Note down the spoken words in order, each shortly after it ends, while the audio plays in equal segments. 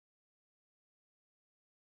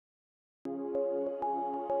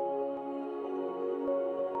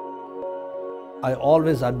I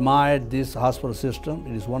always admired this hospital system.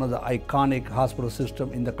 It is one of the iconic hospital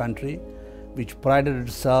systems in the country, which prided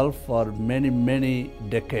itself for many, many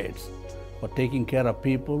decades for taking care of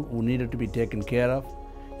people who needed to be taken care of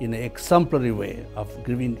in an exemplary way of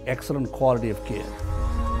giving excellent quality of care.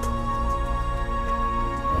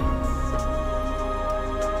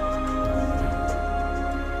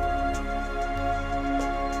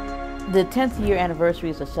 The 10th year anniversary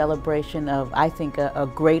is a celebration of, I think, a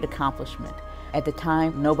great accomplishment. At the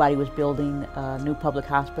time, nobody was building new public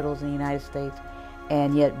hospitals in the United States,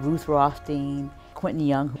 and yet Ruth Rothstein, Quentin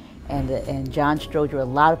Young, and John Stroger, a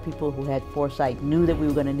lot of people who had foresight knew that we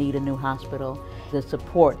were going to need a new hospital. The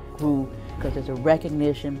support grew because there's a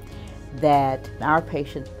recognition that our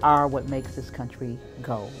patients are what makes this country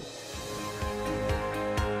go.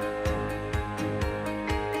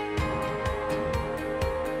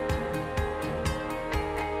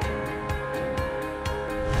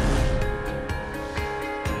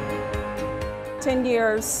 Ten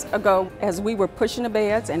years ago, as we were pushing the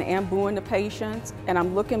beds and ambuing the patients, and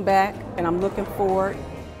I'm looking back and I'm looking forward,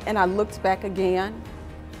 and I looked back again,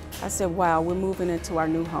 I said, wow, we're moving into our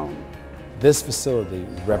new home. This facility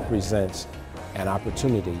represents an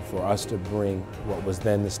opportunity for us to bring what was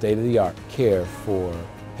then the state-of-the-art care for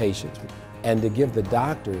patients, and to give the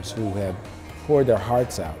doctors who have poured their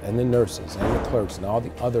hearts out, and the nurses and the clerks and all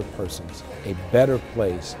the other persons, a better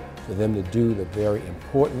place for them to do the very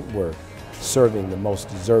important work serving the most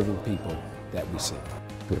deserving people that we see.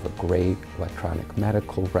 We have a great electronic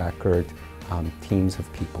medical record, teams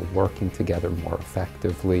of people working together more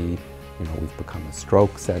effectively. You know, we've become a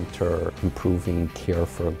stroke center, improving care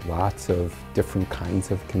for lots of different kinds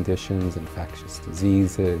of conditions, infectious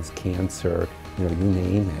diseases, cancer, you know, you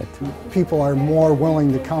name it. People are more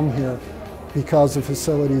willing to come here because the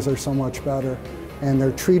facilities are so much better, and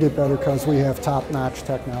they're treated better because we have top-notch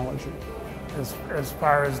technology. As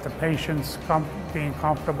far as the patients being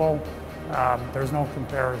comfortable, there's no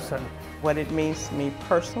comparison. What it means to me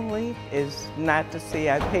personally is not to see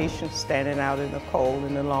our patients standing out in the cold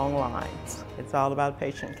in the long lines. It's all about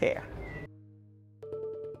patient care.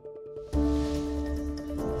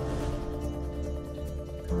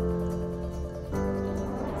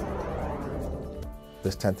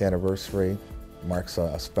 This 10th anniversary marks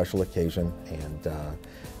a special occasion, and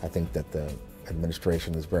I think that the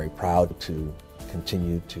administration is very proud to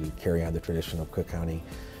continue to carry on the tradition of Cook County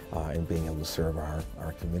and being able to serve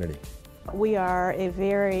our community. We are a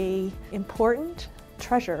very important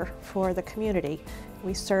treasure for the community.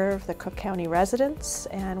 We serve the Cook County residents,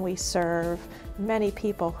 and we serve many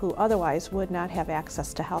people who otherwise would not have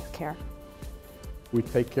access to health care. We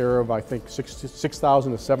take care of, I think,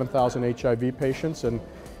 6,000 to 7,000 HIV patients, and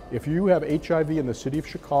if you have HIV in the city of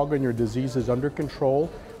Chicago and your disease is under control,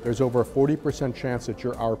 there's over a 40% chance that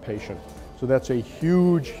you're our patient. So that's a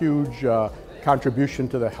huge, huge contribution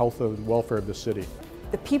to the health and welfare of the city.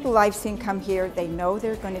 The people I've seen come here, they know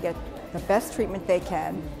they're going to get the best treatment they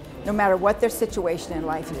can, no matter what their situation in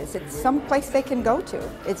life is. It's some place they can go to.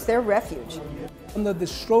 It's their refuge. Under the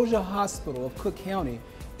Stroger Hospital of Cook County,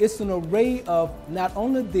 it's an array of not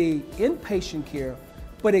only the inpatient care,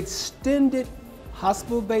 but extended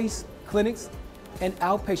hospital-based clinics and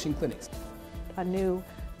outpatient clinics. A new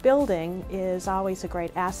building is always a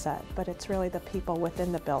great asset, but it's really the people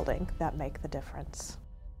within the building that make the difference.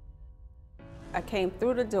 I came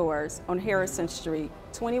through the doors on Harrison Street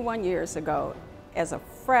 21 years ago as a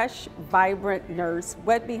fresh, vibrant nurse,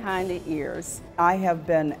 wet behind the ears. I have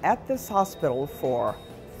been at this hospital for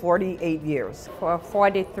 48 years. For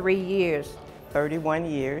 43 years. 31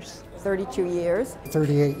 years. 32 years.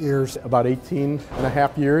 38 years. About 18 and a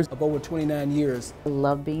half years. Over 29 years. I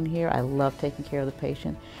love being here. I love taking care of the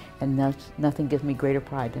patient, and nothing gives me greater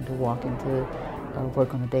pride than to walk into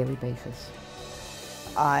work on a daily basis.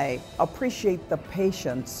 I appreciate the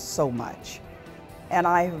patients so much, and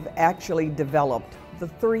I have actually developed the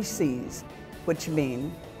 3 C's, which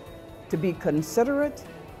mean to be considerate,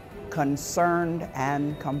 concerned,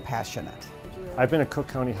 and compassionate. I've been at Cook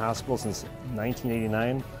County Hospital since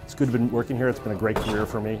 1989. It's good to be working here. It's been a great career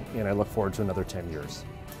for me, and I look forward to another 10 years.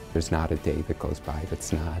 There's not a day that goes by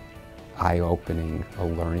that's not eye-opening, a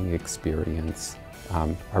learning experience.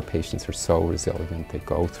 Our patients are so resilient. They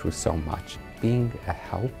go through so much. Being a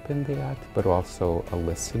help in that, but also a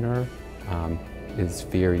listener, is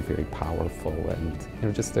very, very powerful,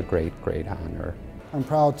 and just a great, great honor. I'm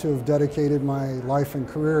proud to have dedicated my life and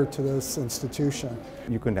career to this institution.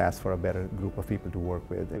 You couldn't ask for a better group of people to work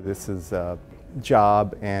with. This is a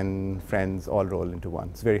job and friends all rolled into one.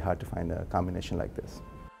 It's very hard to find a combination like this.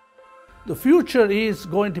 The future is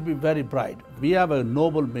going to be very bright. We have a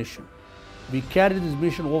noble mission. We carry this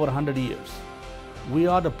mission over 100 years. We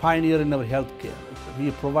are the pioneer in our healthcare.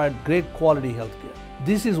 We provide great quality healthcare.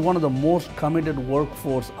 This is one of the most committed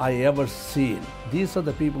workforce I ever seen. These are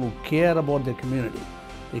the people who care about their community.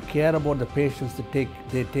 They care about the patients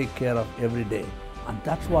they take care of every day. And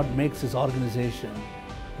that's what makes this organization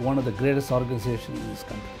one of the greatest organizations in this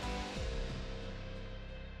country.